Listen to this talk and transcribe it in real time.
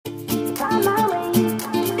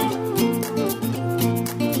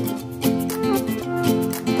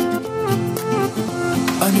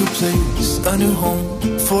place, a new home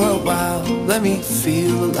for a while. Let me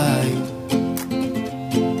feel alive.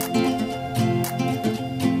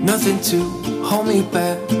 Nothing to hold me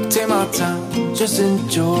back. Take my time, just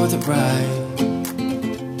enjoy the ride.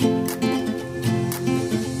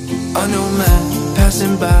 A new man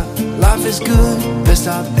passing by. Life is good, best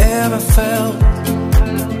I've ever felt.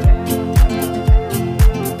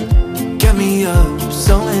 Get me up,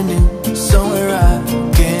 somewhere new, somewhere I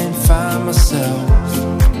can find myself.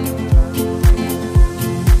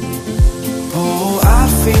 Oh, I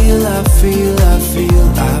feel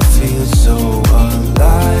so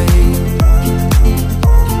alive.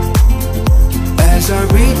 As I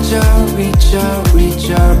reach out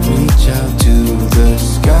to the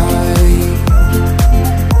sky.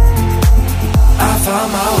 I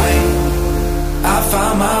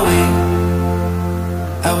found my way.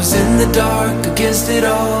 I was in the dark against it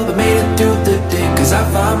all, but made it through the day. Cause I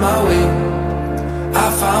found my way.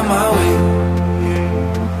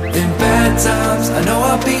 In bad times, I know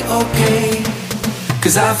I'll be okay.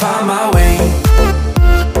 Cause I found my way.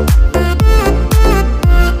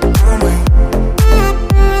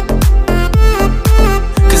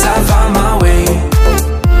 Cause I found my way.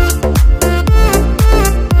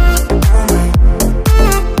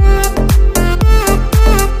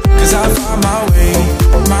 Cause I found my way.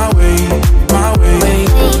 My way.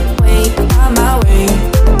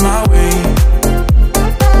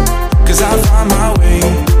 Cause I found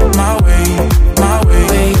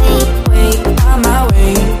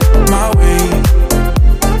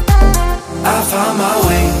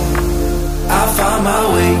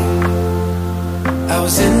my way. I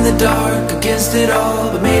was in the dark against it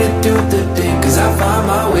all, but made it through the day. Cause I found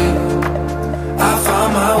my way.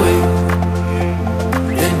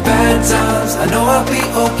 In bad times, I know I'll be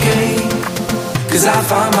okay. Cause I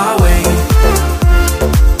found my way.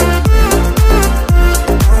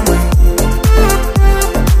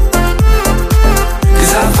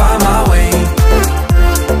 Cause I found my way.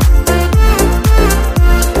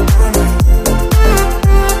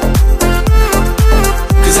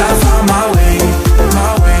 Cause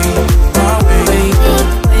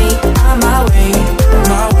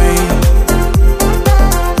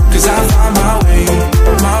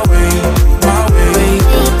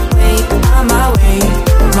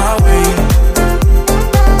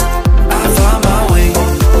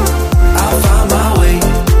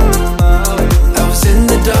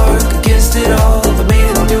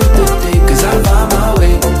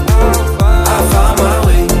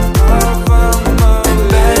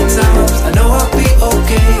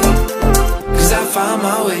I found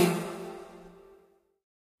my way.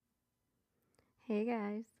 Hey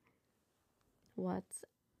guys, what's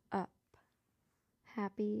up?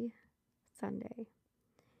 Happy Sunday.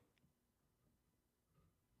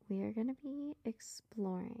 We are going to be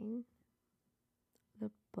exploring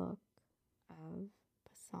the book of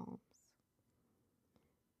Psalms.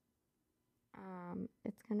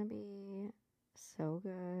 It's going to be so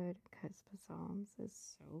good because Psalms is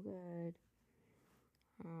so good.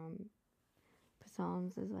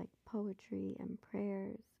 Psalms is like poetry and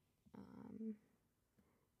prayers.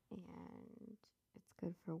 And it's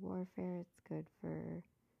good for warfare, it's good for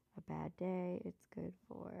a bad day, it's good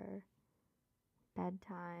for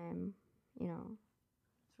bedtime,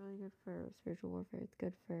 it's really good for spiritual warfare. It's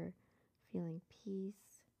good for feeling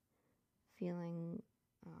peace, feeling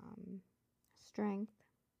strength,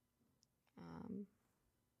 and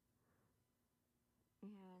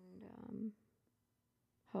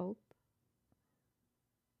hope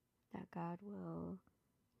that God will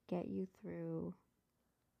get you through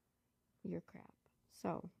your crap.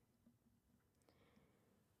 So,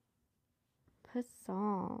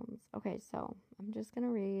 Psalms. Okay, so I'm just gonna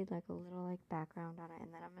read like a little like background on it,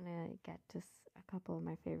 and then I'm gonna get to a couple of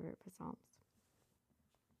my favorite Psalms.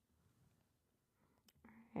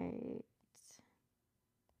 Alright.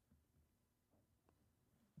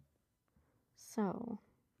 So,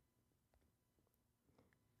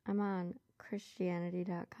 I'm on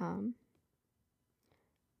Christianity.com.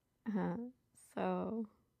 So,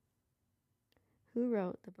 who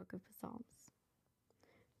wrote the Book of Psalms?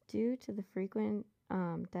 Due to the frequent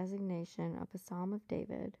designation of a Psalm of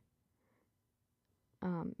David,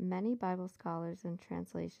 many Bible scholars and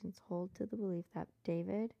translations hold to the belief that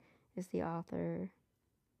David is the author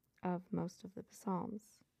of most of the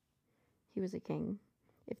Psalms. He was a king.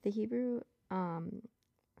 If the Hebrew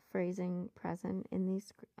phrasing present in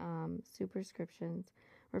these superscriptions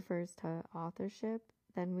refers to authorship,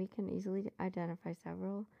 then we can easily identify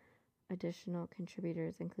several additional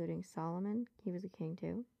contributors, including Solomon, he was a king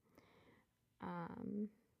too,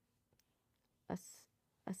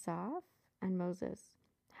 Asaph, and Moses.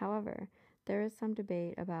 However, there is some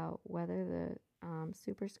debate about whether the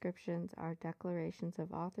superscriptions are declarations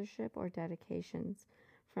of authorship or dedications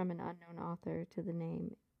from an unknown author to the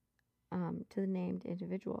named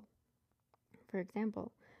individual. For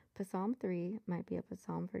example, Psalm 3 might be a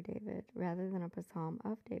psalm for David rather than a psalm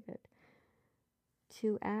of David.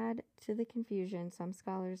 To add to the confusion, some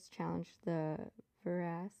scholars challenge the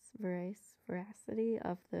veracity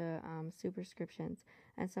of the superscriptions,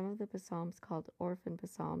 and some of the psalms called orphan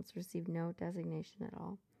psalms receive no designation at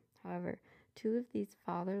all. However, two of these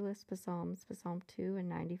fatherless psalms, Psalm 2 and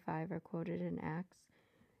 95, are quoted in Acts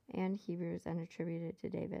and Hebrews and attributed to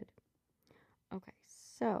David. Okay,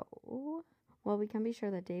 so while we can be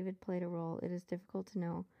sure that David played a role, it is difficult to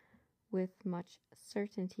know with much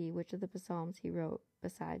certainty which of the psalms he wrote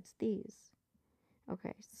besides these.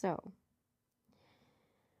 Okay, so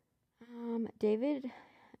David,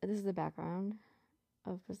 this is the background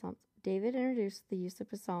of psalms. David introduced the use of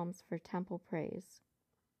psalms for temple praise,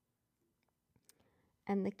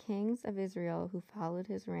 and the kings of Israel who followed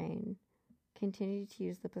his reign continued to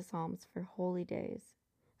use the psalms for holy days,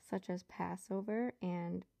 such as Passover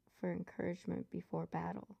and for encouragement before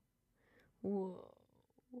battle. Whoa.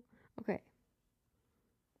 Okay.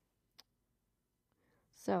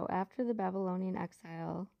 So after the Babylonian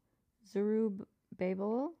exile,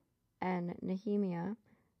 Zerubbabel and Nehemiah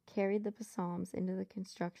carried the psalms into the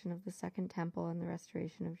construction of the Second Temple and the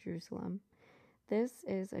restoration of Jerusalem. This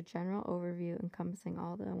is a general overview encompassing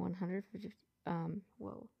all the 150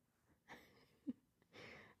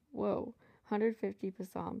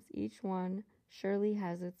 psalms. Each one surely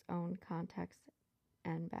has its own context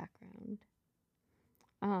and background.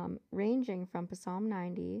 Ranging from Psalm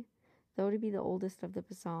 90, though to be the oldest of the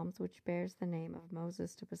psalms, which bears the name of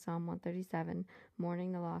Moses, to Psalm 137,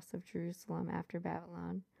 mourning the loss of Jerusalem after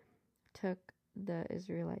Babylon took the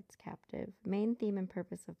Israelites captive. Main theme and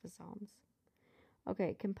purpose of the psalms.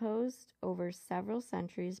 Okay, composed over several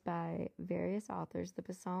centuries by various authors,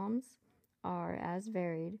 the psalms are as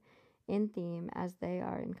varied in theme as they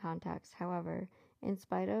are in context. However, in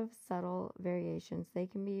spite of subtle variations, they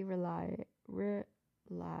can be relied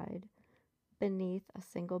beneath a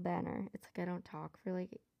single banner. It's like I don't talk for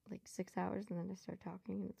like 6 hours and then I start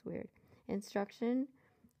talking and it's weird. Instruction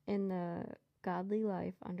in the godly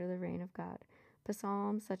life under the reign of God.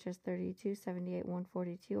 Psalms such as 32, 78,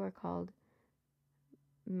 142 are called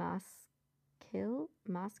maskil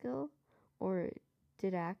or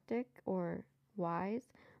didactic or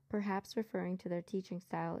wise, perhaps referring to their teaching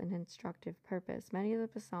style and instructive purpose. Many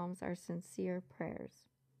of the psalms are sincere prayers.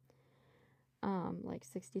 Like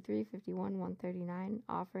 63, 51, 139,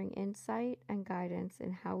 offering insight and guidance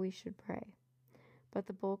in how we should pray. But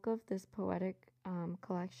the bulk of this poetic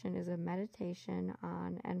collection is a meditation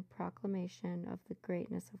on and proclamation of the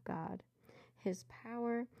greatness of God, His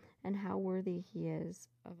power, and how worthy He is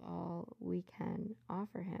of all we can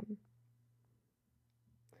offer Him.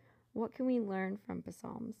 What can we learn from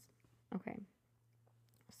Psalms? Okay,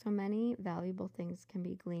 so many valuable things can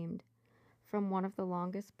be gleaned from one of the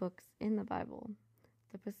longest books in the Bible.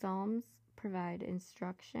 The Psalms provide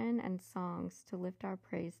instruction and songs to lift our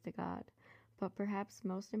praise to God, but perhaps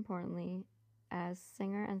most importantly, as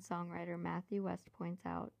singer and songwriter Matthew West points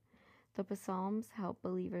out, the Psalms help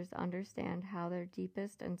believers understand how their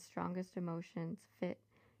deepest and strongest emotions fit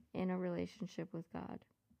in a relationship with God,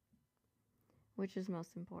 which is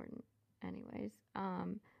most important anyways.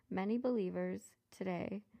 Many believers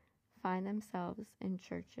today find themselves in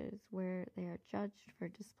churches where they are judged for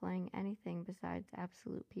displaying anything besides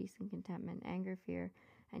absolute peace and contentment. Anger, fear,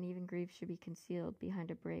 and even grief should be concealed behind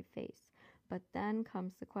a brave face. But then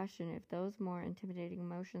comes the question, if those more intimidating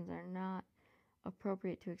emotions are not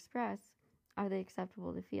appropriate to express, are they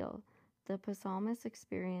acceptable to feel? The psalmist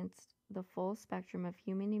experienced the full spectrum of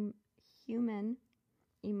human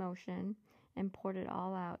emotion and poured it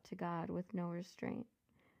all out to God with no restraint.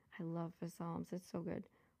 I love the Psalms. It's so good.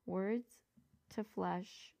 Words to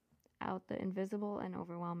flesh out the invisible and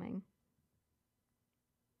overwhelming.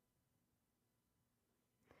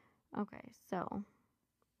 Okay, so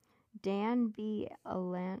Dan B.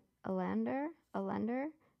 Allender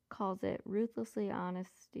calls it ruthlessly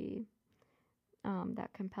honesty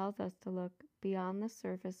that compels us to look beyond the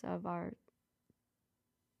surface of our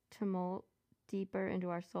tumult deeper into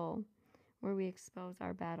our soul, where we expose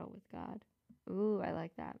our battle with God. Ooh, I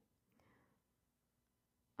like that.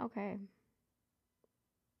 Okay.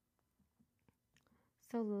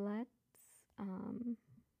 So let's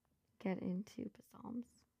get into Psalms.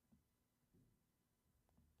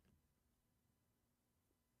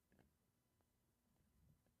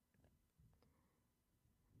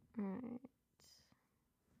 All right.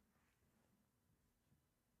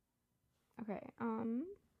 Okay,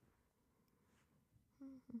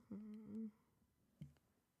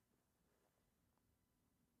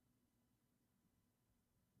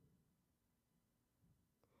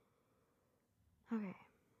 okay,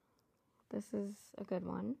 this is a good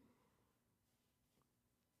one.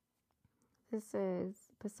 This is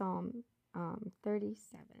Psalm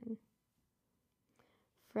 37.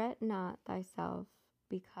 Fret not thyself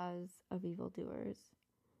because of evildoers,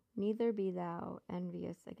 neither be thou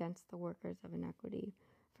envious against the workers of iniquity,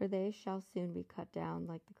 for they shall soon be cut down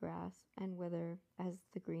like the grass, and wither as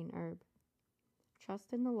the green herb.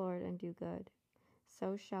 Trust in the Lord and do good,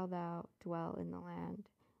 so shalt thou dwell in the land,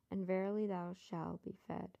 and verily thou shalt be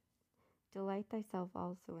fed. Delight thyself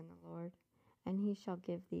also in the Lord, and he shall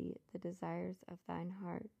give thee the desires of thine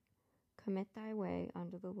heart. Commit thy way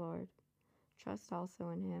unto the Lord. Trust also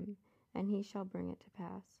in him, and he shall bring it to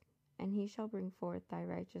pass. And he shall bring forth thy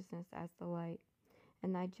righteousness as the light,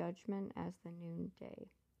 and thy judgment as the noonday.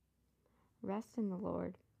 Rest in the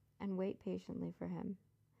Lord, and wait patiently for him.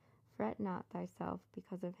 Fret not thyself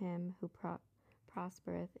because of him who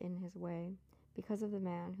prospereth in his way, because of the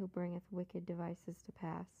man who bringeth wicked devices to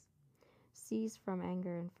pass. Cease from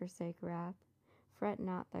anger and forsake wrath. Fret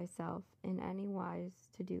not thyself in any wise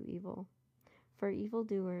to do evil, for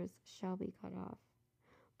evildoers shall be cut off.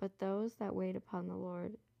 But those that wait upon the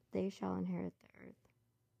Lord, they shall inherit the earth.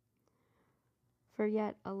 For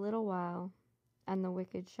yet a little while, and the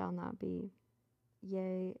wicked shall not be.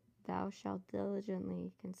 Yea, thou shalt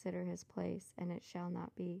diligently consider his place, and it shall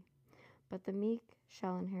not be. But the meek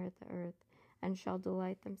shall inherit the earth, and shall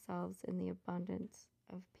delight themselves in the abundance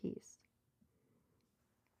of peace.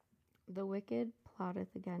 The wicked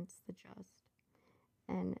plotteth against the just,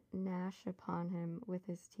 and gnash upon him with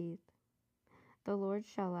his teeth. The Lord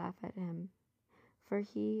shall laugh at him, for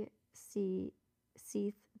he seeth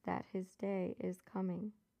that his day is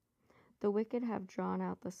coming. The wicked have drawn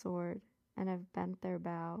out the sword, and have bent their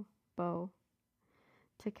bow,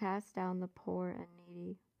 to cast down the poor and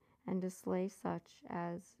needy, and to slay such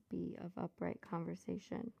as be of upright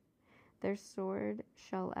conversation. Their sword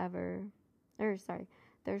shall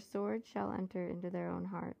enter into their own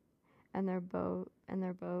heart, and their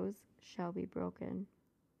bows shall be broken.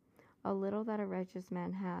 A little that a righteous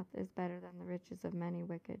man hath is better than the riches of many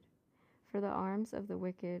wicked, for the arms of the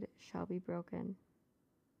wicked shall be broken.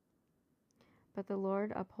 But the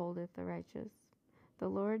Lord upholdeth the righteous. The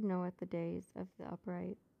Lord knoweth the days of the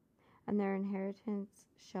upright, and their inheritance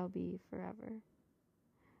shall be forever.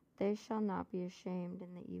 They shall not be ashamed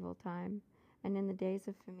in the evil time, and in the days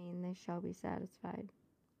of famine they shall be satisfied.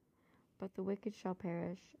 But the wicked shall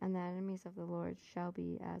perish, and the enemies of the Lord shall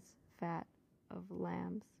be as fat of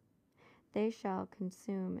lambs. They shall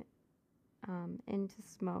consume into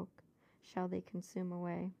smoke, shall they consume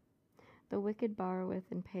away. The wicked borroweth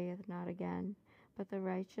and payeth not again, but the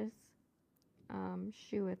righteous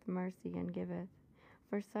sheweth mercy and giveth.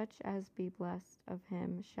 For such as be blessed of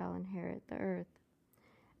him shall inherit the earth,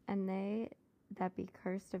 and they that be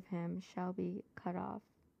cursed of him shall be cut off.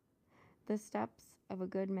 The steps of a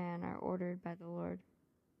good man are ordered by the Lord,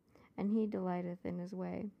 and he delighteth in his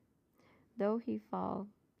way. Though he fall,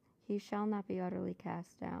 he shall not be utterly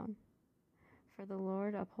cast down, for the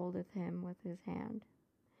Lord upholdeth him with his hand.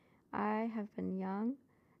 I have been young,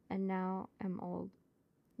 and now am old,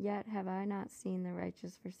 yet have I not seen the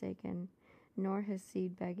righteous forsaken, nor his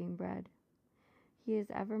seed begging bread. He is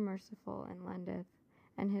ever merciful and lendeth,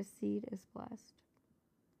 and his seed is blessed.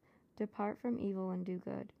 Depart from evil and do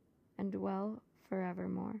good, and dwell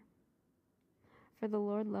forevermore. For the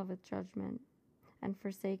Lord loveth judgment, and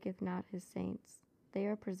forsaketh not his saints. They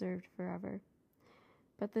are preserved forever.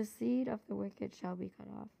 But the seed of the wicked shall be cut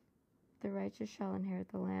off. The righteous shall inherit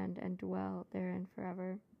the land, and dwell therein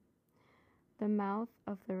forever. The mouth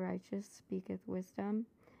of the righteous speaketh wisdom,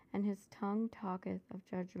 and his tongue talketh of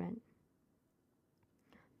judgment.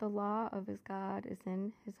 The law of his God is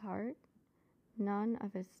in his heart, none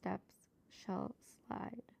of his steps shall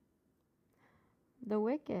slide. The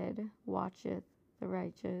wicked watcheth the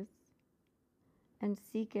righteous, and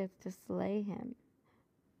seeketh to slay him.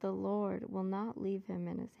 The Lord will not leave him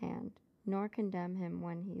in his hand, nor condemn him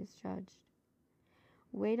when he is judged.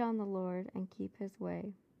 Wait on the Lord, and keep his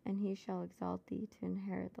way, and he shall exalt thee to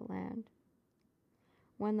inherit the land.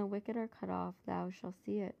 When the wicked are cut off, thou shalt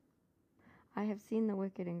see it. I have seen the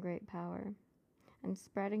wicked in great power, and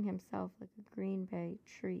spreading himself like a green bay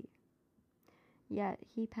tree. Yet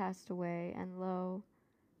he passed away, and lo,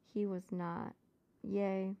 he was not.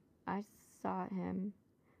 Yea, I sought him,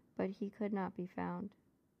 but he could not be found.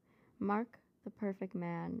 Mark the perfect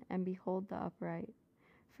man, and behold the upright,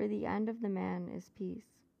 for the end of the man is peace.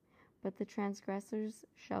 but the transgressors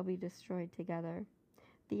shall be destroyed together.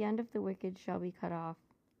 The end of the wicked shall be cut off,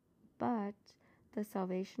 but the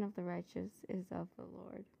salvation of the righteous is of the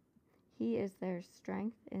Lord. He is their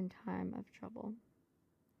strength in time of trouble.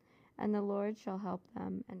 And the Lord shall help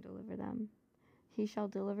them and deliver them. He shall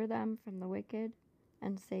deliver them from the wicked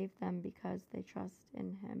and save them because they trust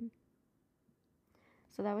in him.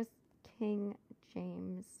 So that was King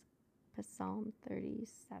James, Psalm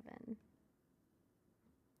 37.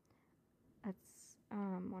 That's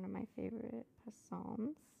one of my favorite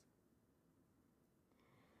psalms.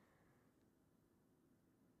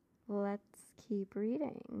 Let's keep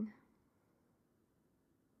reading.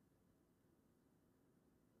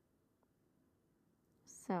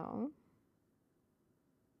 So,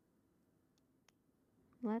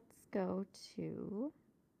 let's go to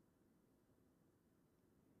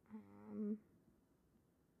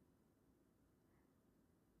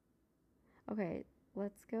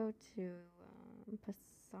let's go to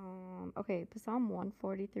Psalm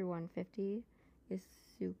 140 through 150 is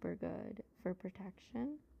super good for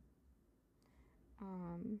protection.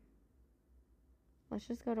 Let's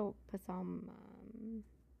just go to Psalm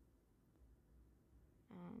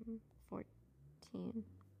 14.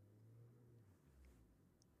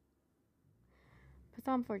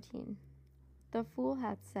 Psalm 14. The fool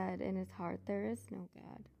hath said in his heart, there is no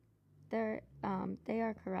God. They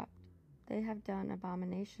are corrupt. They have done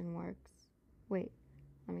abomination works. Wait,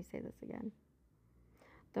 let me say this again.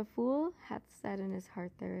 The fool hath said in his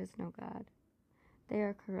heart, there is no God. They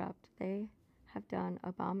are corrupt. They have done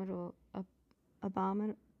abominable. I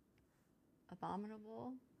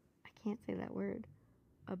can't say that word.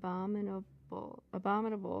 Abominable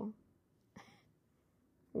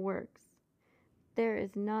works. There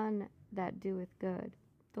is none that doeth good.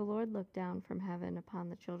 The Lord looked down from heaven upon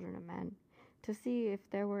the children of men, to see if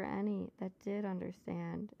there were any that did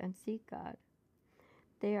understand and seek God.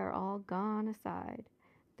 They are all gone aside.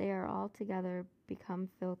 They are altogether become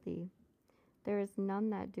filthy. There is none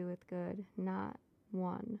that doeth good, not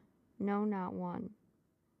one. No, not one.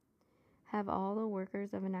 Have all the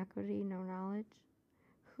workers of iniquity no knowledge?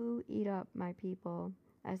 Who eat up my people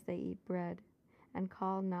as they eat bread, and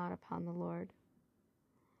call not upon the Lord?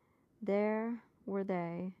 There were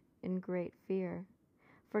they in great fear,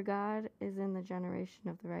 for God is in the generation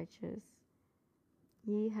of the righteous.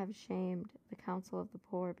 Ye have shamed the counsel of the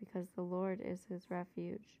poor, because the Lord is his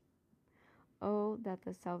refuge. Oh, that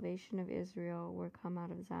the salvation of Israel were come out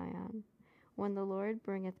of Zion. When the Lord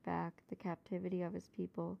bringeth back the captivity of his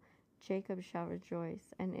people, Jacob shall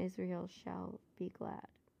rejoice, and Israel shall be glad.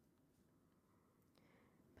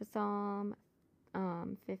 Psalm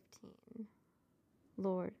 15.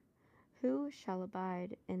 Lord, who shall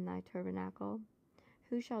abide in thy tabernacle?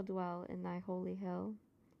 Who shall dwell in thy holy hill?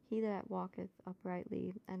 He that walketh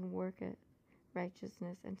uprightly, and worketh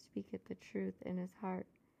righteousness, and speaketh the truth in his heart.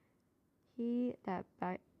 He that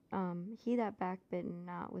backbiteth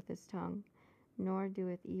not with his tongue, nor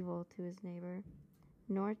doeth evil to his neighbor,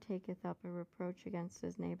 nor taketh up a reproach against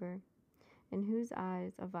his neighbor, in whose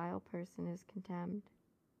eyes a vile person is contemned.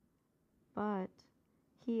 But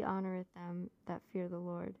he honoureth them that fear the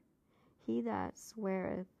Lord. He that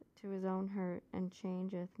sweareth to his own hurt, and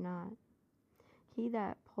changeth not. He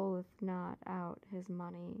that pulleth not out his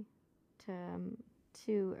money to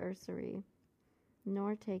usury,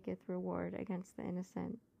 nor taketh reward against the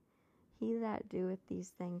innocent. He that doeth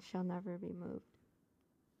these things shall never be moved.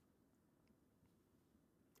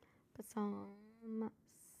 Psalm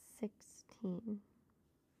 16.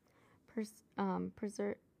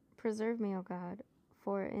 Preserve me, O God,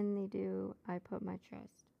 for in thee do I put my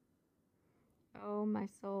trust. O my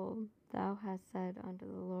soul, thou hast said unto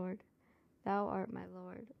the Lord, Thou art my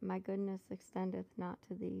Lord. My goodness extendeth not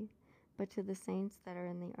to thee, but to the saints that are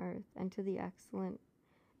in the earth, and to the excellent,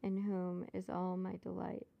 in whom is all my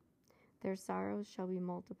delight. Their sorrows shall be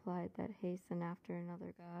multiplied that hasten after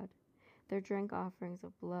another God. Their drink offerings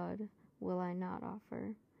of blood will I not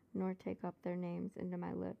offer, nor take up their names into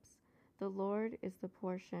my lips. The Lord is the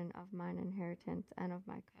portion of mine inheritance and of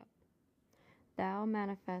my cup. Thou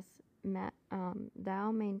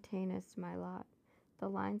maintainest my lot. The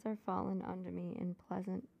lines are fallen unto me in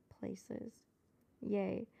pleasant places.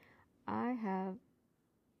 Yea, I have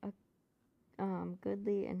a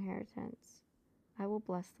goodly inheritance. I will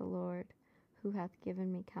bless the Lord, who hath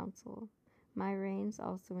given me counsel. My reins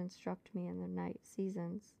also instruct me in the night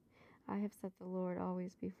seasons. I have set the Lord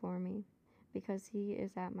always before me. Because he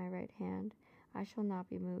is at my right hand, I shall not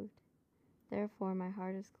be moved. Therefore my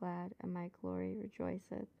heart is glad, and my glory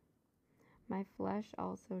rejoiceth. My flesh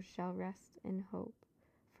also shall rest in hope,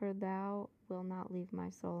 for thou wilt not leave my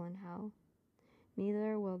soul in hell.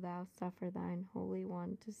 neither wilt thou suffer thine Holy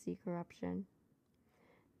One to see corruption.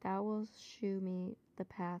 Thou wilt shew me the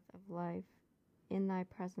path of life. In thy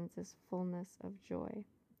presence is fullness of joy.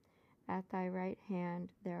 At thy right hand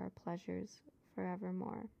there are pleasures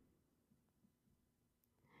forevermore.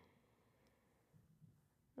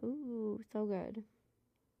 Ooh, so good.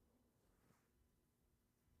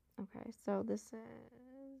 Okay, so this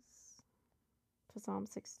is Psalm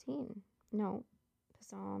 16. No,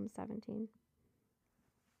 Psalm 17.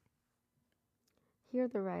 Hear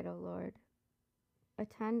the right, O Lord.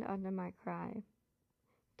 Attend unto my cry.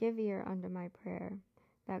 Give ear unto my prayer,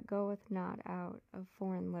 that goeth not out of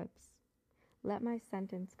foreign lips. Let my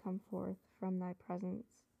sentence come forth from thy presence.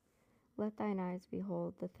 Let thine eyes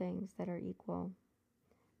behold the things that are equal.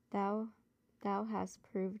 Thou hast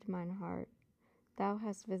proved mine heart. Thou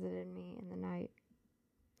hast visited me in the night.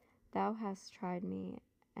 Thou hast tried me,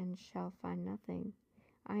 and shall find nothing.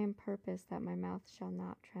 I am purposed that my mouth shall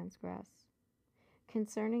not transgress.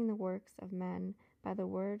 Concerning the works of men, by the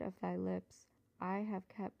word of thy lips, I have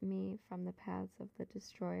kept me from the paths of the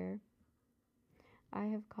destroyer. I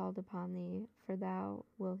have called upon thee, for thou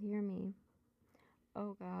wilt hear me.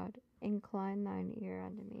 O God, incline thine ear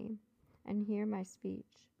unto me, and hear my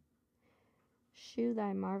speech. Shew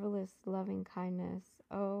thy marvelous loving kindness,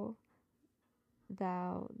 O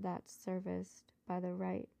thou that servest by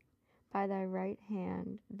thy right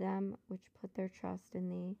hand them which put their trust in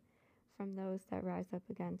thee, from those that rise up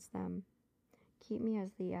against them. Keep me as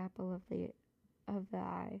the apple of the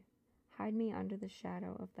eye. Hide me under the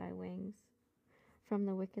shadow of thy wings, from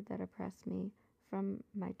the wicked that oppress me, from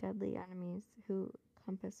my deadly enemies who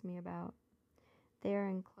compass me about. They are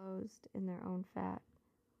enclosed in their own fat.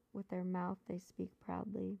 With their mouth they speak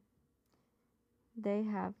proudly. They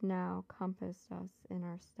have now compassed us in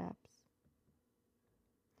our steps.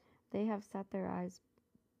 They have set their eyes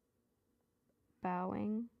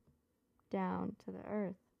bowing down to the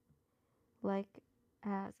earth, like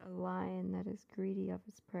as a lion that is greedy of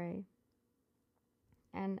his prey,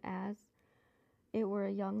 and as it were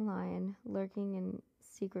a young lion lurking in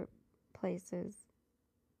secret places.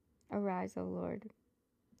 Arise, O Lord,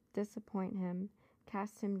 disappoint him,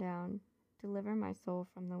 cast him down, deliver my soul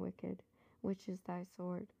from the wicked, which is thy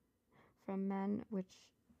sword, from men which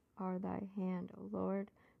are thy hand, O Lord,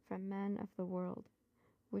 from men of the world,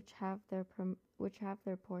 which have their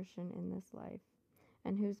portion in this life,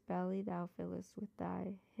 and whose belly thou fillest with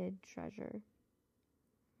thy hid treasure.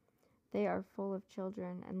 They are full of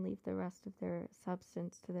children, and leave the rest of their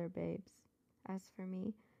substance to their babes. As for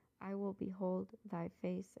me, I will behold thy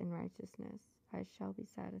face in righteousness. I shall be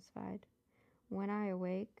satisfied when I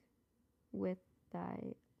awake with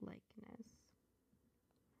thy likeness.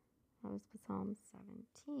 That was Psalm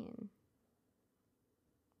 17.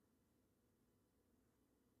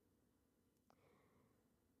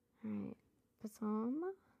 All right,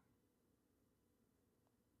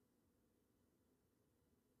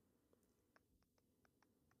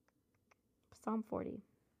 Psalm 40.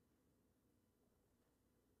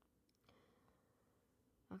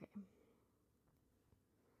 Okay.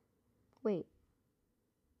 Wait.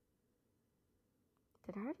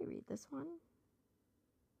 Did I already read this one?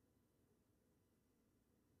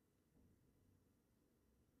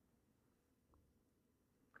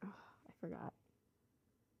 Oh, I forgot.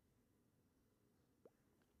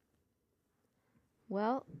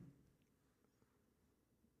 Well,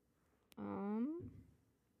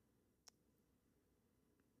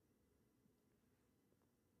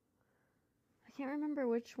 I can't remember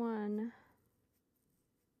which one.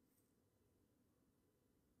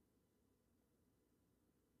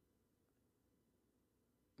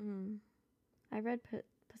 I read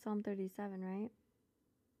Psalm 37, right?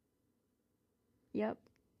 Yep.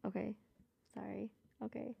 Okay. Sorry.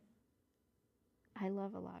 Okay. I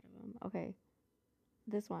love a lot of them. Okay.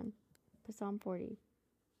 This one. Psalm 40.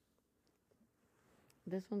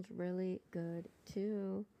 This one's really good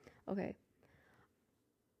too. Okay.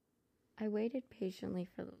 I waited patiently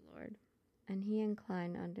for the Lord, and he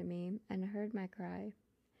inclined unto me and heard my cry.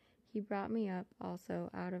 He brought me up also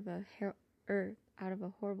out of a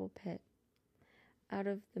horrible pit, out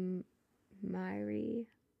of the miry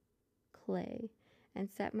clay, and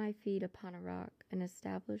set my feet upon a rock, and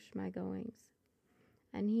established my goings.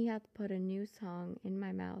 And he hath put a new song in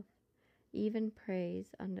my mouth, even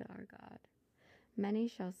praise unto our God. Many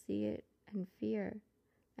shall see it and fear,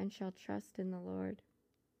 and shall trust in the Lord.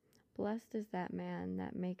 Blessed is that man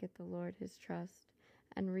that maketh the Lord his trust,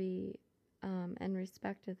 and respecteth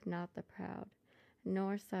not the proud,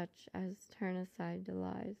 nor such as turn aside to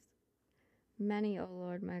lies. Many, O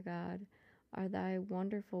Lord my God, are thy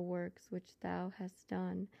wonderful works which thou hast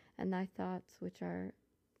done, and thy thoughts which are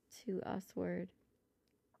to us word.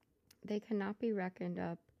 They cannot be reckoned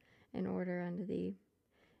up in order unto thee.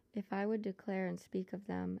 If I would declare and speak of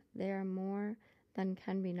them, they are more than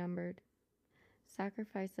can be numbered.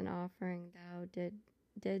 Sacrifice and offering thou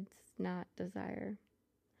didst not desire.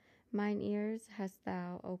 Mine ears hast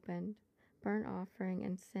thou opened. Burnt offering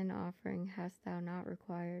and sin offering hast thou not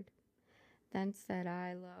required. Then said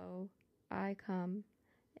I, Lo, I come.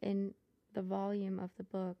 In the volume of the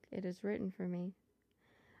book it is written for me.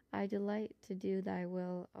 I delight to do thy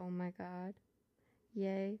will, O my God.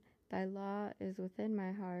 Yea, thy law is within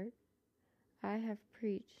my heart. I have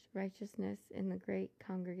preached righteousness in the great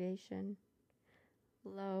congregation.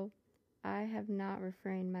 Lo, I have not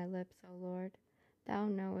refrained my lips, O Lord. Thou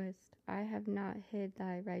knowest, I have not hid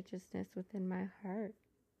thy righteousness within my heart.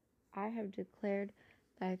 I have declared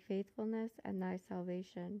thy faithfulness and thy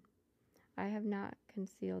salvation. I have not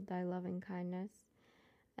concealed thy loving kindness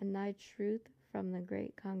and thy truth from the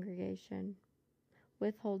great congregation.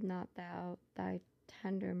 Withhold not thou thy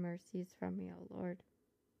tender mercies from me, O Lord.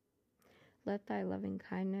 Let thy loving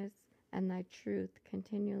kindness and thy truth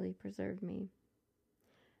continually preserve me.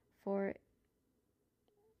 For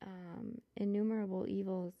innumerable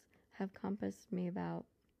evils have compassed me about.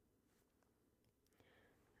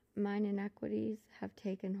 Mine iniquities have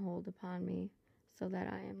taken hold upon me, so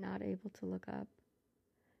that I am not able to look up.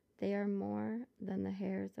 They are more than the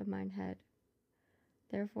hairs of mine head.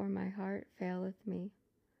 Therefore my heart faileth me.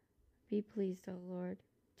 Be pleased, O Lord,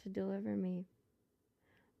 to deliver me.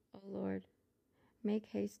 O Lord, make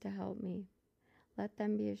haste to help me. Let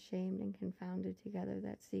them be ashamed and confounded together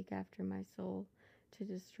that seek after my soul to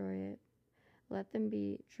destroy it. Let them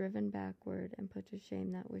be driven backward and put to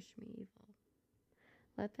shame that wish me evil.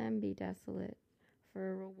 Let them be desolate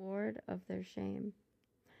for a reward of their shame,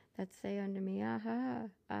 that say unto me, Aha,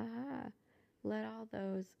 aha. Let all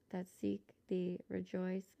those that seek thee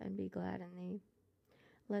rejoice and be glad in thee.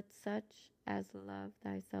 Let such as love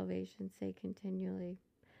thy salvation say continually,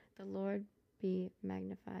 The Lord be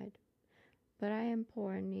magnified. But I am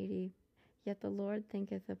poor and needy, yet the Lord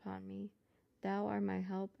thinketh upon me. Thou art my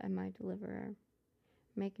help and my deliverer.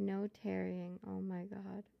 Make no tarrying, O my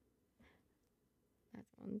God. That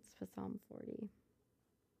one's for Psalm 40.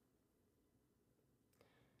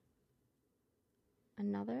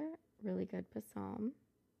 Another really good psalm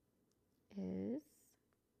is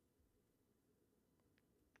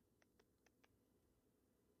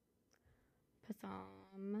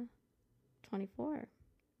Psalm 24.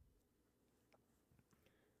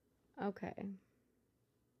 Okay.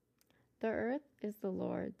 The earth is the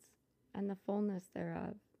Lord's, and the fullness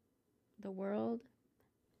thereof, the world,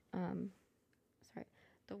 and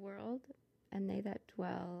they that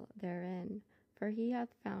dwell therein. For he hath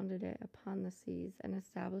founded it upon the seas, and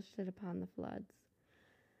established it upon the floods.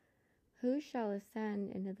 Who shall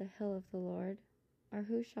ascend into the hill of the Lord, or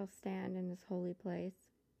who shall stand in his holy place?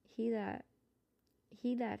 He that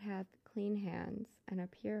hath clean hands and a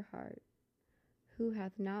pure heart, who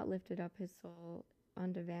hath not lifted up his soul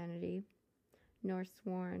unto vanity, nor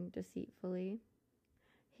sworn deceitfully,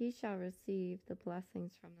 he shall receive the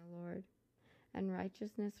blessings from the Lord, and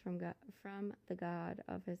righteousness from the God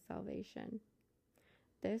of his salvation.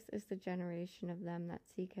 This is the generation of them that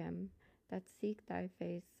seek him, that seek thy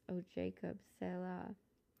face, O Jacob, Selah.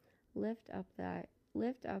 Lift up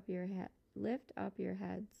your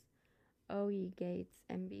heads, O ye gates,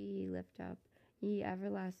 and be ye lift up, ye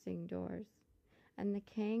everlasting doors, and the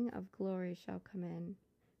King of glory shall come in.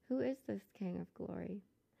 Who is this King of glory?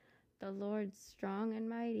 The Lord strong and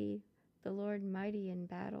mighty, the Lord mighty in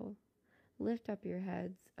battle. Lift up your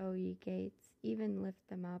heads, O ye gates, even lift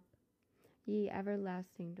them up, ye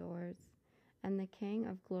everlasting doors, and the King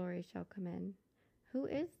of glory shall come in. Who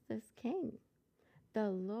is this King? The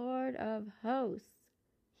Lord of hosts.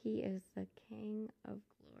 He is the King of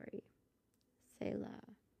glory.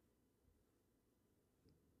 Selah.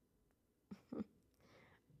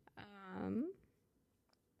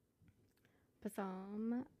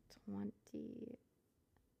 Psalm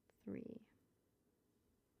 23.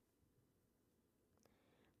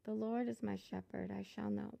 The Lord is my shepherd, I shall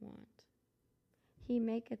not want. He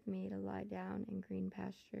maketh me to lie down in green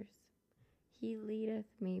pastures. He leadeth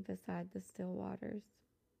me beside the still waters.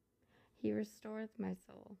 He restoreth my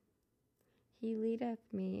soul. He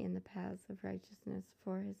leadeth me in the paths of righteousness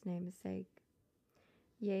for his name's sake.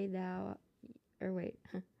 Yea, though I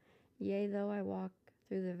walk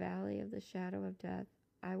through the valley of the shadow of death,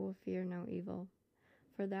 I will fear no evil,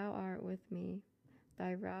 for thou art with me.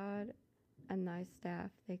 Thy rod and thy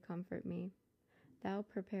staff, they comfort me. Thou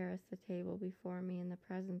preparest a table before me in the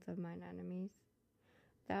presence of mine enemies.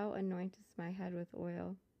 Thou anointest my head with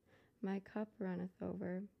oil. My cup runneth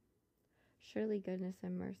over. Surely goodness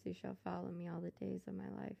and mercy shall follow me all the days of my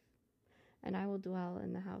life, and I will dwell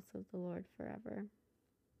in the house of the Lord forever.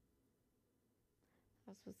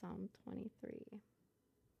 That was Psalm 23.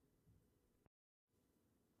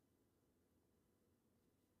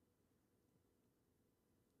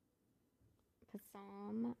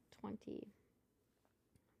 Psalm 20.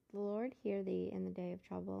 The Lord hear thee in the day of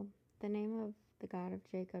trouble. The name of the God of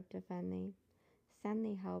Jacob defend thee. Send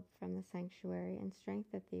thee help from the sanctuary, and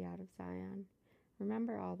strengthen thee out of Zion.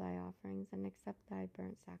 Remember all thy offerings, and accept thy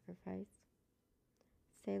burnt sacrifice.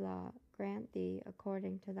 Selah, grant thee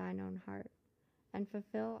according to thine own heart, and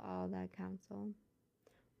fulfill all thy counsel.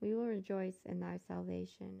 We will rejoice in thy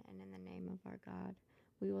salvation, and in the name of our God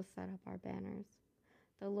we will set up our banners.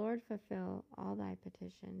 The Lord fulfill all thy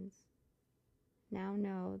petitions. Now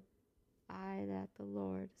know I that the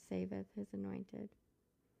Lord saveth his anointed.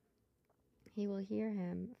 He will hear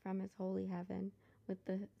him from his holy heaven with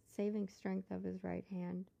the saving strength of his right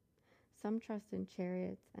hand. Some trust in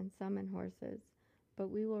chariots and some in horses, but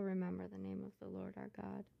we will remember the name of the Lord our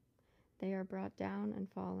God. They are brought down and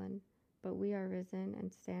fallen, but we are risen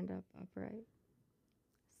and stand up upright.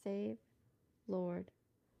 Save, Lord,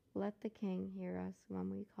 let the King hear us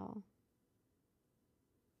when we call.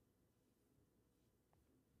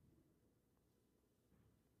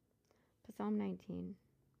 Psalm 19.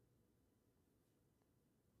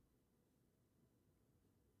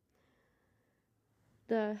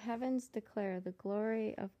 The heavens declare the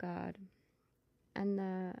glory of God, and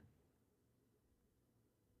the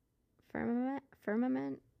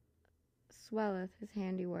firmament swelleth his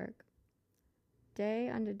handiwork. Day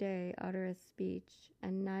unto day uttereth speech,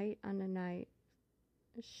 and night unto night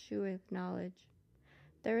sheweth knowledge.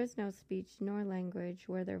 There is no speech nor language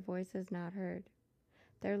where their voice is not heard.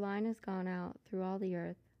 Their line is gone out through all the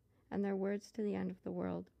earth, and their words to the end of the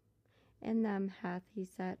world. In them hath he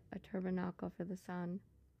set a tabernacle for the sun,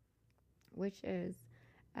 which is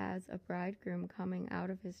as a bridegroom coming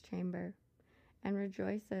out of his chamber, and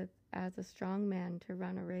rejoiceth as a strong man to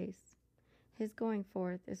run a race. His going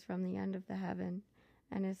forth is from the end of the heaven,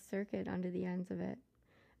 and his circuit unto the ends of it,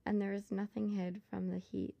 and there is nothing hid from the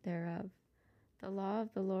heat thereof. The law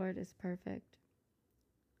of the Lord is perfect,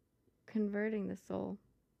 converting the soul.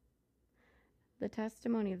 The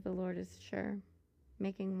testimony of the Lord is sure,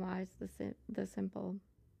 making wise the simple.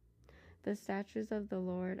 The statutes of the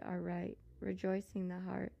Lord are right, rejoicing the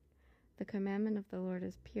heart. The commandment of the Lord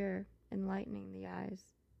is pure, enlightening the eyes.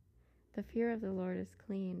 The fear of the Lord is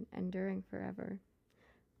clean, enduring forever.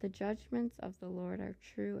 The judgments of the Lord are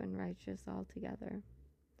true and righteous altogether.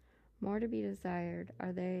 More to be desired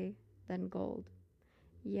are they than gold,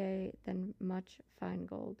 yea, than much fine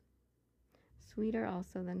gold. Sweeter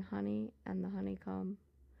also than honey and the honeycomb.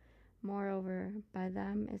 Moreover, by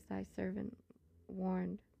them is thy servant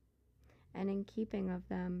warned, and in keeping of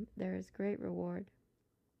them there is great reward.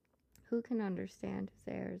 Who can understand his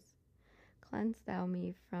errors? Cleanse thou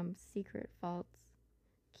me from secret faults.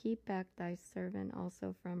 Keep back thy servant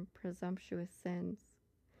also from presumptuous sins.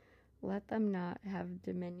 Let them not have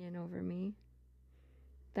dominion over me.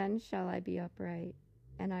 Then shall I be upright,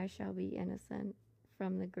 and I shall be innocent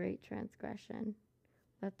from the great transgression.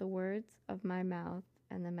 Let the words of my mouth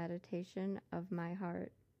and the meditation of my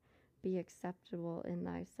heart be acceptable in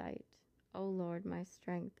thy sight, O Lord, my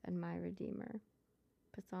strength and my redeemer.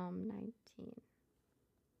 Psalm 19.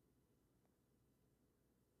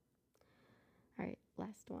 All right,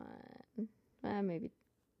 last one. Maybe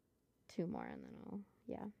two more and then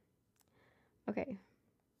yeah. Okay,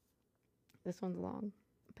 this one's long.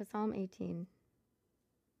 Psalm 18.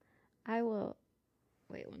 I will,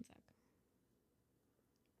 wait one sec.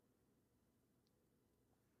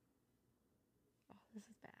 Oh, this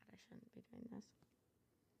is bad. I shouldn't be doing this.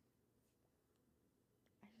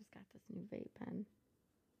 I just got this new vape pen.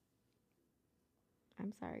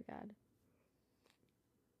 I'm sorry, God.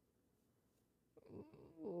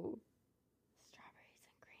 Ooh. Strawberries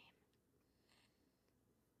and cream.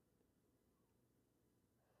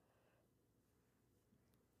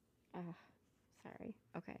 Sorry.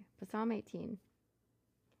 Okay. Psalm 18.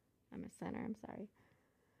 I'm a sinner. I'm sorry.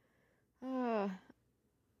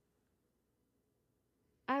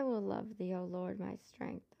 I will love thee, O Lord, my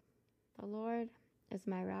strength. The Lord is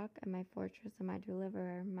my rock and my fortress and my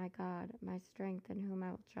deliverer, my God, my strength in whom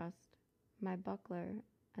I will trust, my buckler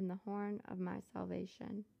and the horn of my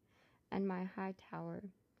salvation, and my high tower.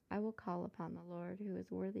 I will call upon the Lord, who is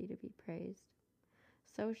worthy to be praised.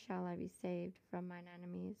 So shall I be saved from mine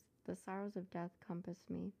enemies. The sorrows of death compass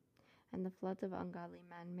me, and the floods of ungodly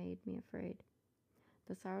men made me afraid.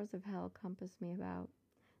 The sorrows of hell compassed me about.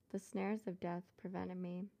 The snares of death prevented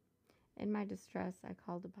me. In my distress I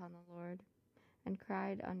called upon the Lord, and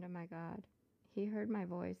cried unto my God. He heard my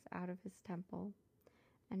voice out of his temple,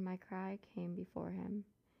 and my cry came before him,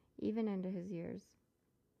 even into his ears.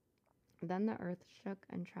 Then the earth shook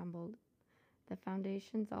and trembled. The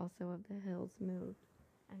foundations also of the hills moved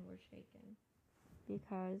and were shaken,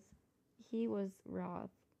 because he was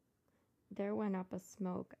wroth. There went up a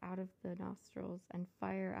smoke out of the nostrils, and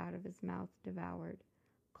fire out of his mouth devoured.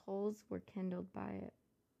 Coals were kindled by it.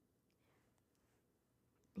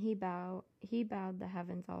 He bowed the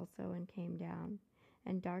heavens also, and came down,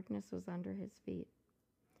 and darkness was under his feet.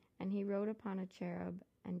 And he rode upon a cherub,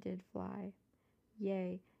 and did fly.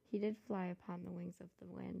 Yea, he did fly upon the wings of the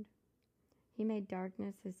wind. He made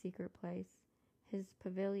darkness his secret place. His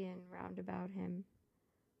pavilion round about him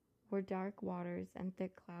were dark waters and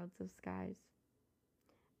thick clouds of skies.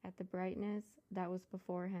 At the brightness that was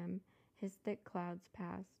before him, his thick clouds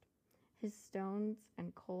passed, his stones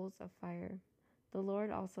and coals of fire. The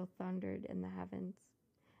Lord also thundered in the heavens,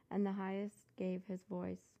 and the highest gave his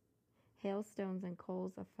voice, hailstones and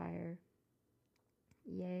coals of fire.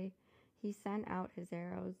 Yea, he sent out his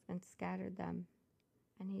arrows and scattered them,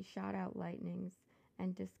 and he shot out lightnings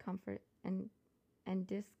and discomfited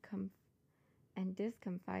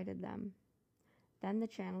them. Then the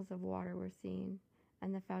channels of water were seen,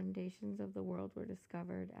 and the foundations of the world were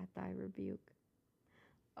discovered at thy rebuke.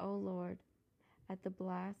 O Lord, at the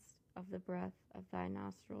blast of the breath of thy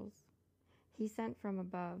nostrils. He sent from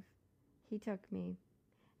above. He took me.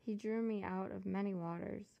 He drew me out of many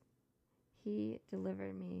waters. He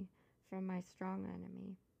delivered me from my strong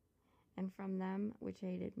enemy, and from them which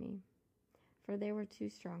hated me. For they were too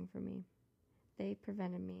strong for me. They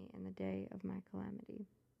prevented me in the day of my calamity.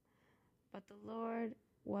 But the Lord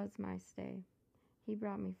was my stay. He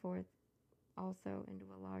brought me forth also into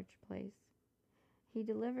a large place. He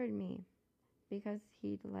delivered me, because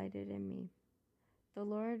he delighted in me. The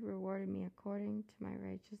Lord rewarded me according to my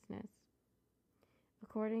righteousness.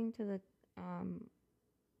 According to the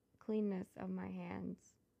cleanness of my hands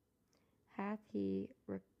hath he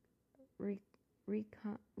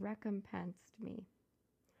recompensed me.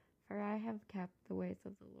 For I have kept the ways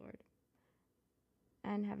of the Lord,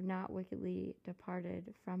 and have not wickedly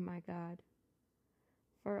departed from my God.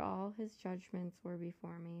 For all his judgments were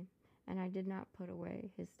before me, and I did not put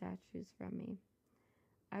away his statutes from me.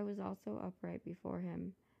 I was also upright before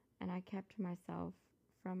him, and I kept myself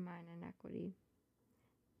from mine iniquity.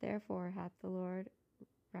 Therefore hath the Lord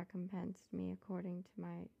recompensed me according to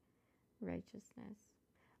my righteousness,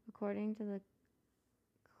 according to the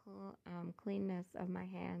cleanness of my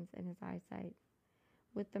hands in his eyesight.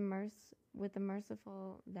 With the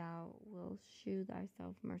merciful thou wilt shew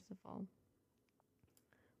thyself merciful.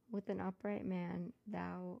 With an upright man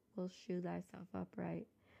thou wilt shew thyself upright.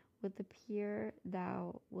 With the pure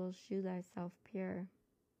thou wilt shew thyself pure.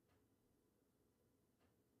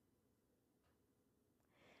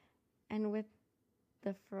 And with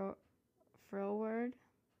the froward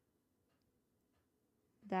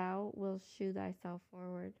thou wilt shew thyself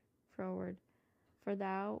froward. For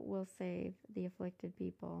thou wilt save the afflicted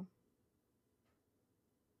people.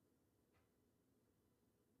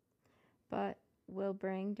 But will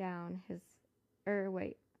bring down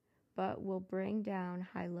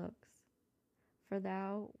high looks. For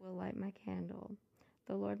thou wilt light my candle.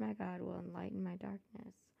 The Lord my God will enlighten my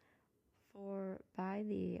darkness. For by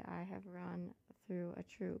thee I have run through a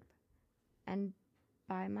troop, and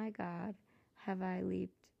by my God have I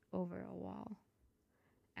leaped over a wall.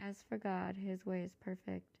 As for God, his way is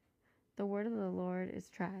perfect. The word of the Lord is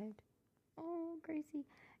tried. Oh, Gracie.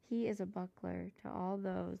 He is a buckler to all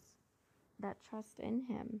those that trust in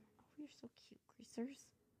him. Oh, you're so cute, creasers.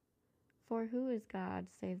 For who is God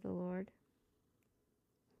save the Lord?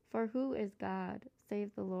 For who is God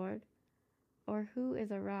save the Lord? Or who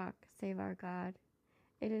is a rock save our God?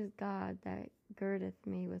 It is God that girdeth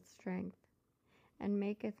me with strength, and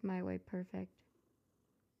maketh my way perfect.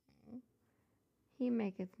 He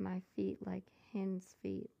maketh my feet like hinds'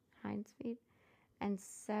 feet, and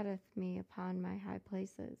setteth me upon my high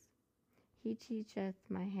places. He teacheth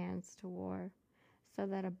my hands to war, so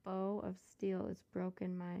that a bow of steel is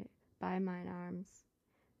broken by mine arms.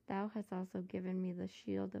 Thou hast also given me the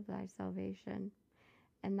shield of thy salvation,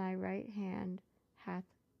 and thy right hand hath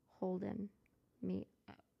holden me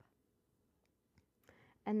up.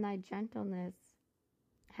 And thy gentleness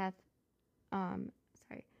hath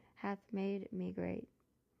made me great.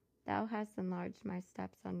 Thou hast enlarged my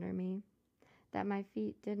steps under me, that my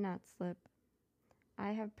feet did not slip.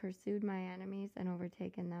 I have pursued my enemies and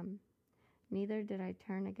overtaken them. neither did I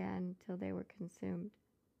turn again till they were consumed.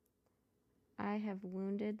 I have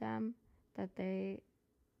wounded them, that they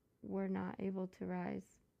were not able to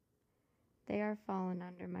rise. They are fallen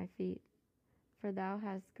under my feet, for thou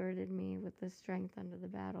hast girded me with the strength unto the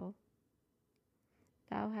battle.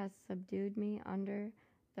 Thou hast subdued me under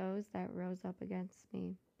those that rose up against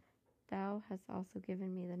me. Thou hast also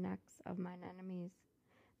given me the necks of mine enemies,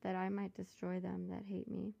 that I might destroy them that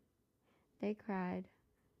hate me. They cried,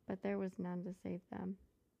 but there was none to save them,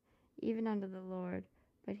 even unto the Lord,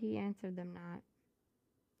 but he answered them not.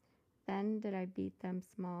 Then did I beat them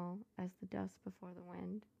small as the dust before the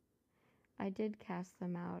wind. I did cast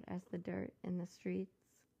them out as the dirt in the streets.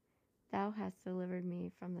 Thou hast delivered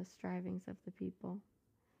me from the strivings of the people,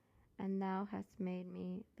 and thou hast made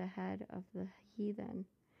me the head of the heathen,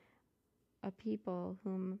 a people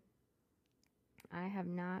whom I have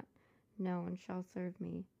not known shall serve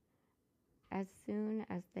me. As soon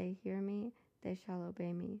as they hear me, they shall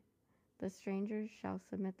obey me. The strangers shall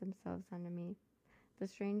submit themselves unto me. The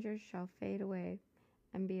strangers shall fade away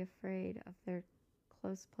and be afraid of their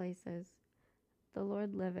close places. The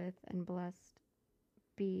Lord liveth, and blessed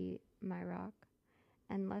be my rock,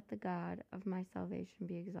 and let the God of my salvation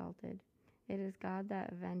be exalted. It is God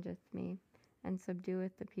that avengeth me, and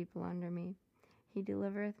subdueth the people under me. He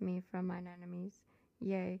delivereth me from mine enemies.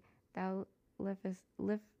 Yea, thou liftest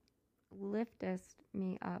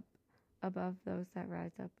me up above those that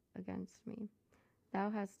rise up against me. Thou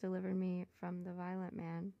hast delivered me from the violent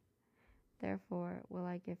man. Therefore will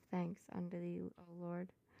I give thanks unto thee, O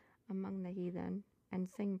Lord, among the heathen, and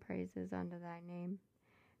sing praises unto thy name.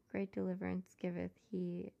 Great deliverance giveth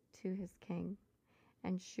he to his king,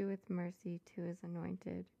 and sheweth mercy to his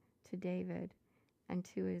anointed, to David, and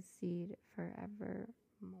to his seed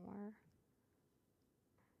forevermore.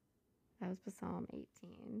 That was Psalm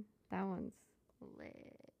 18. That one's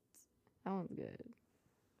lit. That one's good.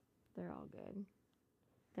 They're all good.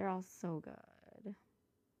 They're all so good.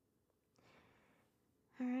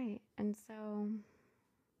 All right, and so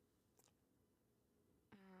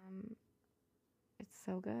it's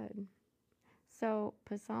so good. So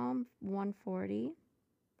Psalm 140,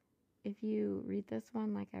 if you read this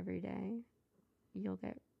one like every day, you'll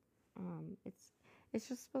get it's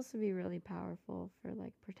just supposed to be really powerful for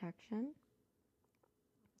like protection.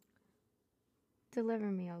 Deliver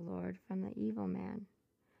me, O Lord, from the evil man.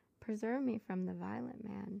 Preserve me from the violent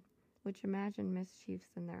man, which imagine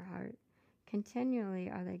mischiefs in their heart. Continually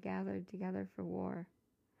are they gathered together for war.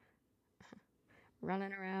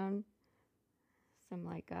 Running around some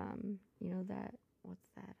like that, what's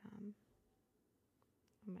that, oh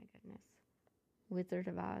my goodness, Wizard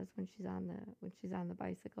of Oz when she's on the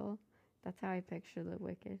bicycle. That's how I picture the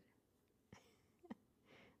wicked.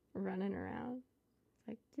 Running around. It's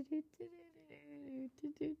like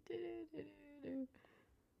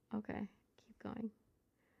okay, keep going.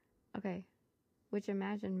 Okay. Which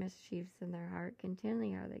imagine mischiefs in their heart,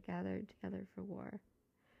 continually are they gathered together for war.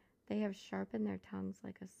 They have sharpened their tongues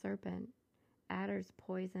like a serpent. Adder's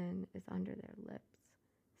poison is under their lips.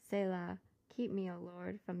 Selah, keep me, O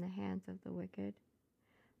Lord, from the hands of the wicked.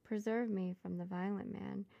 Preserve me from the violent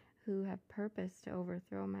man, who have purposed to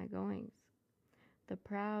overthrow my goings. The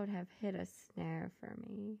proud have hid a snare for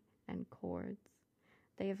me, and cords.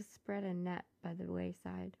 They have spread a net by the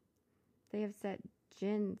wayside. They have set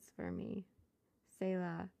gins for me.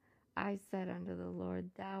 Selah, I said unto the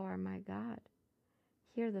Lord, Thou art my God.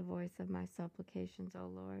 Hear the voice of my supplications, O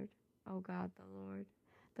Lord, O God the Lord,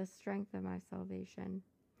 the strength of my salvation.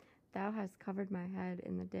 Thou hast covered my head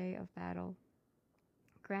in the day of battle.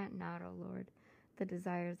 Grant not, O Lord, the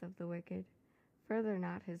desires of the wicked. Further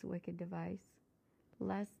not his wicked device,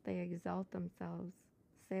 lest they exalt themselves.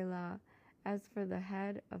 Selah, as for the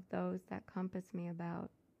head of those that compass me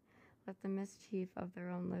about. Let the mischief of their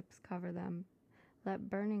own lips cover them. Let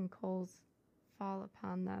burning coals fall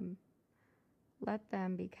upon them. Let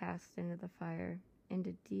them be cast into the fire,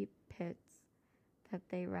 into deep pits, that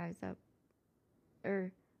they rise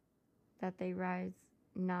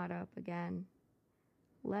not up again.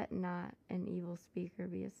 Let not an evil speaker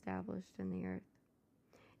be established in the earth.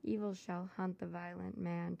 Evil shall hunt the violent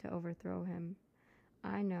man to overthrow him.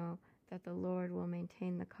 I know that the Lord will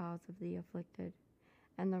maintain the cause of the afflicted,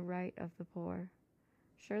 and the right of the poor.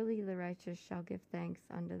 Surely the righteous shall give thanks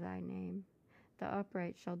unto thy name. The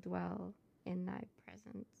upright shall dwell in thy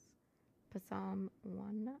presence. Psalm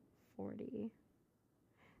 140.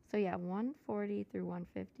 So yeah, 140 through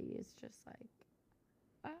 150 is just like,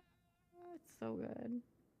 it's so good.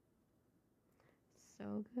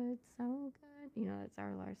 So good, so good. You know, that's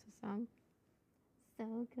our Larsa song.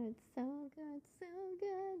 So good, so good, so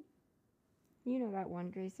good. You know that one,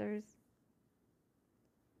 Gracers.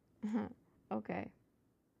 Okay.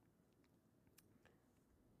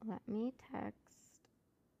 Let me text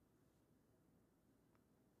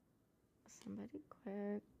somebody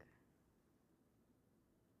quick.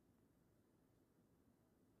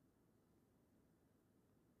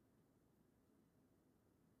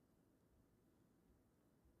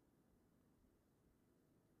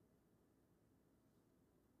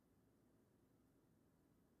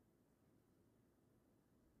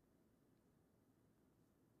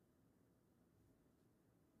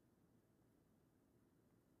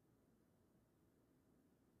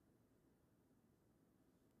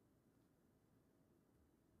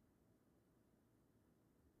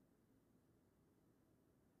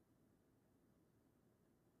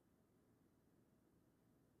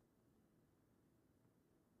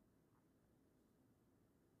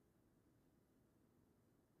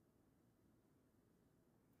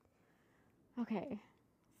 Okay,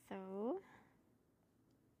 so, all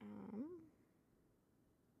right.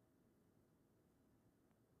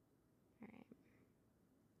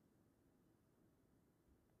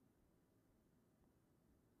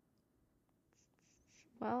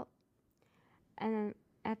 Well, and then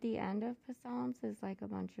at the end of Psalms is like a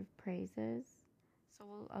bunch of praises. So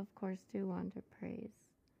we'll, of course, do one to praise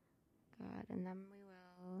God. And then we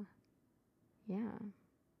will, yeah,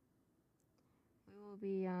 we will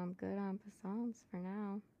be good on Psalms for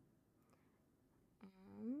now.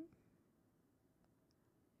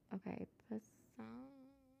 Okay, Psalm.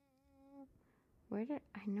 Where did,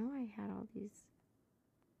 I know I had all these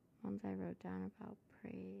ones I wrote down about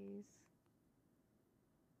praise.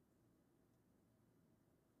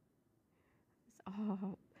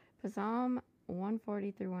 Oh, Psalm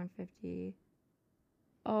 140 through 150.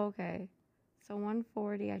 Oh, okay. So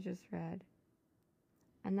 140 I just read.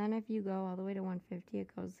 And then if you go all the way to 150,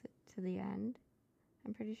 it goes to the end,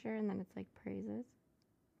 I'm pretty sure. And then it's like praises.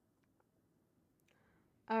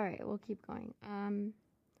 All right, we'll keep going. Psalm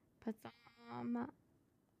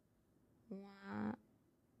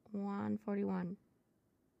 141.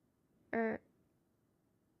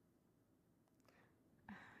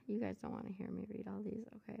 You guys don't want to hear me read all these.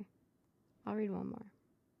 Okay. I'll read one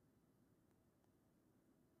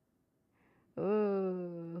more.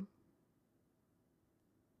 Ooh.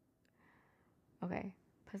 Okay.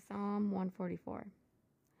 Psalm 144.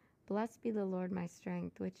 Blessed be the Lord my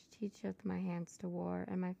strength, which teacheth my hands to war,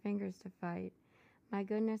 and my fingers to fight. My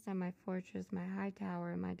goodness and my fortress, my high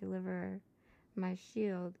tower, my deliverer, my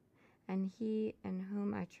shield, and he in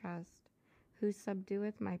whom I trust, who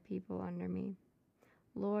subdueth my people under me.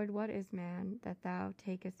 Lord, what is man, that thou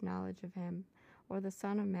takest knowledge of him, or the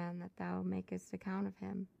son of man, that thou makest account of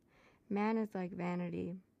him? Man is like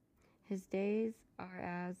vanity. His days are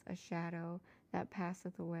as a shadow that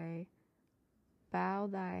passeth away. Bow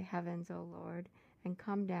thy heavens, O Lord, and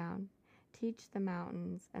come down. Teach the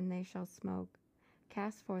mountains, and they shall smoke.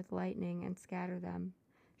 Cast forth lightning, and scatter them.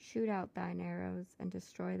 Shoot out thine arrows, and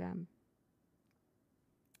destroy them.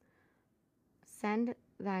 Send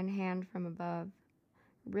thine hand from above.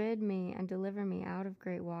 Rid me and deliver me out of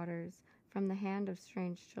great waters, from the hand of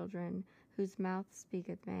strange children, whose mouth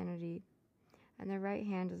speaketh vanity, and their right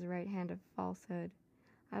hand is a right hand of falsehood.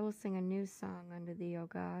 I will sing a new song unto thee, O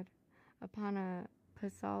God. Upon a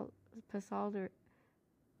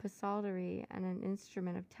psaltery and an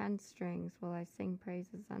instrument of 10 strings will I sing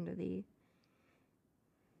praises unto thee.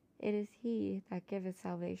 It is he that giveth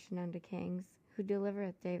salvation unto kings, who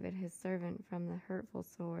delivereth David his servant from the hurtful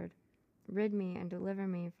sword. Rid me and deliver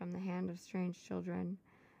me from the hand of strange children,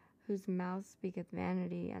 whose mouth speaketh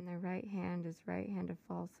vanity, and their right hand is right hand of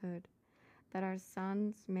falsehood, that our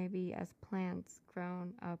sons may be as plants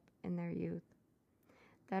grown up in their youth,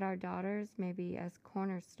 that our daughters may be as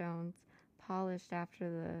cornerstones polished after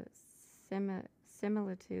the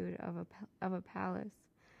similitude of a palace,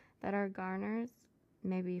 that our garners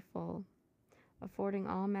may be full, affording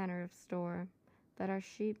all manner of store, that our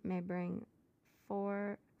sheep may bring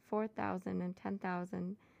 4,000 and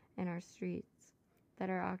 10,000 in our streets, that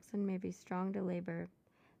our oxen may be strong to labor,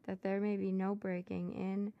 that there may be no breaking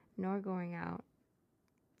in nor going out,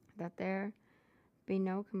 that there be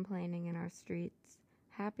no complaining in our streets.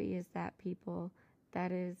 Happy is that people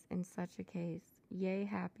that is in such a case. Yea,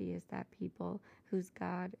 happy is that people whose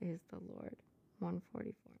God is the Lord.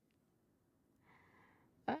 144.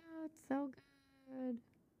 Oh, it's so good.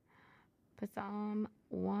 Psalm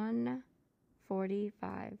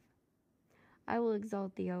 145. I will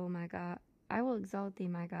exalt thee, O my God. I will exalt thee,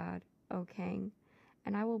 my God, O King,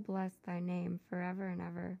 and I will bless thy name forever and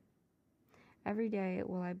ever. Every day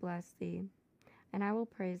will I bless thee, and I will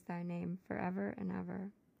praise thy name forever and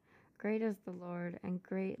ever. Great is the Lord, and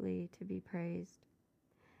greatly to be praised,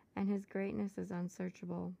 and his greatness is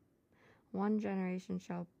unsearchable. One generation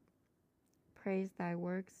shall praise thy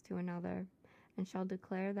works to another, and shall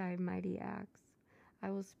declare thy mighty acts. I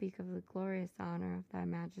will speak of the glorious honor of thy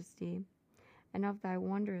majesty, and of thy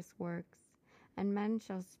wondrous works, and men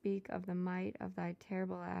shall speak of the might of thy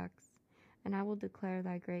terrible acts, and I will declare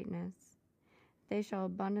thy greatness. They shall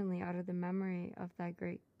abundantly utter the memory of thy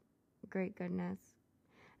great goodness,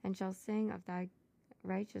 and shall sing of thy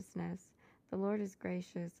righteousness. The Lord is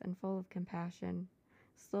gracious and full of compassion,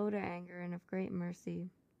 slow to anger and of great mercy.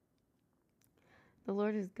 The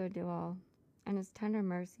Lord is good to all, and his tender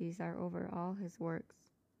mercies are over all his works.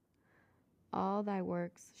 All thy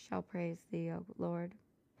works shall praise thee, O Lord,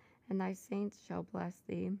 and thy saints shall bless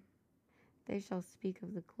thee. They shall speak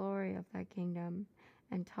of the glory of thy kingdom,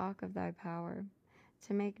 and talk of thy power,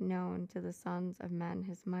 to make known to the sons of men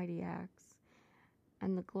his mighty acts,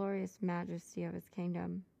 and the glorious majesty of his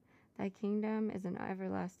kingdom. Thy kingdom is an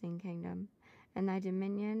everlasting kingdom, and thy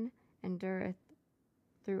dominion endureth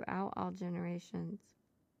throughout all generations.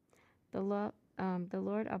 The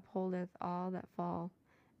Lord upholdeth all that fall,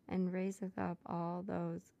 and raiseth up all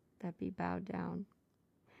those that be bowed down.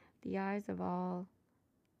 The eyes of all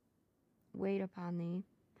wait upon thee,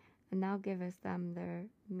 and thou givest them their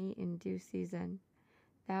meat in due season.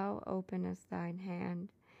 Thou openest thine hand,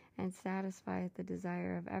 and satisfieth the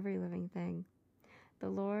desire of every living thing. The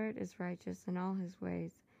Lord is righteous in all his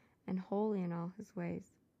ways, and holy in all his ways.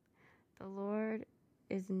 The Lord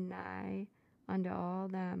is nigh unto all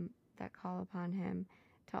them that call upon him,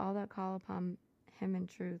 to all that call upon him in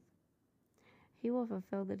truth. He will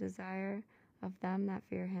fulfill the desire of them that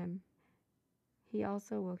fear him. He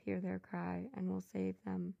also will hear their cry, and will save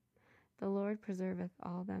them. The Lord preserveth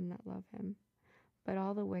all them that love him, but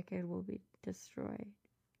all the wicked will be destroyed.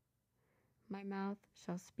 My mouth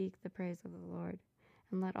shall speak the praise of the Lord,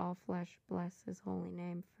 and let all flesh bless his holy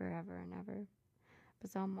name forever and ever.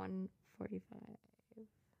 Psalm 145.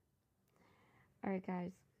 Alright,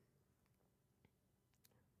 guys.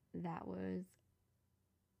 That was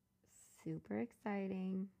super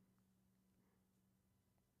exciting.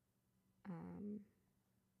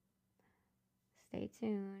 Stay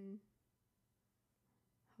tuned.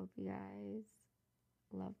 Hope you guys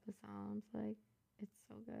love the Psalms. Like, it's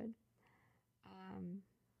so good.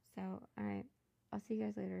 Alright. I'll see you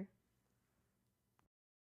guys later.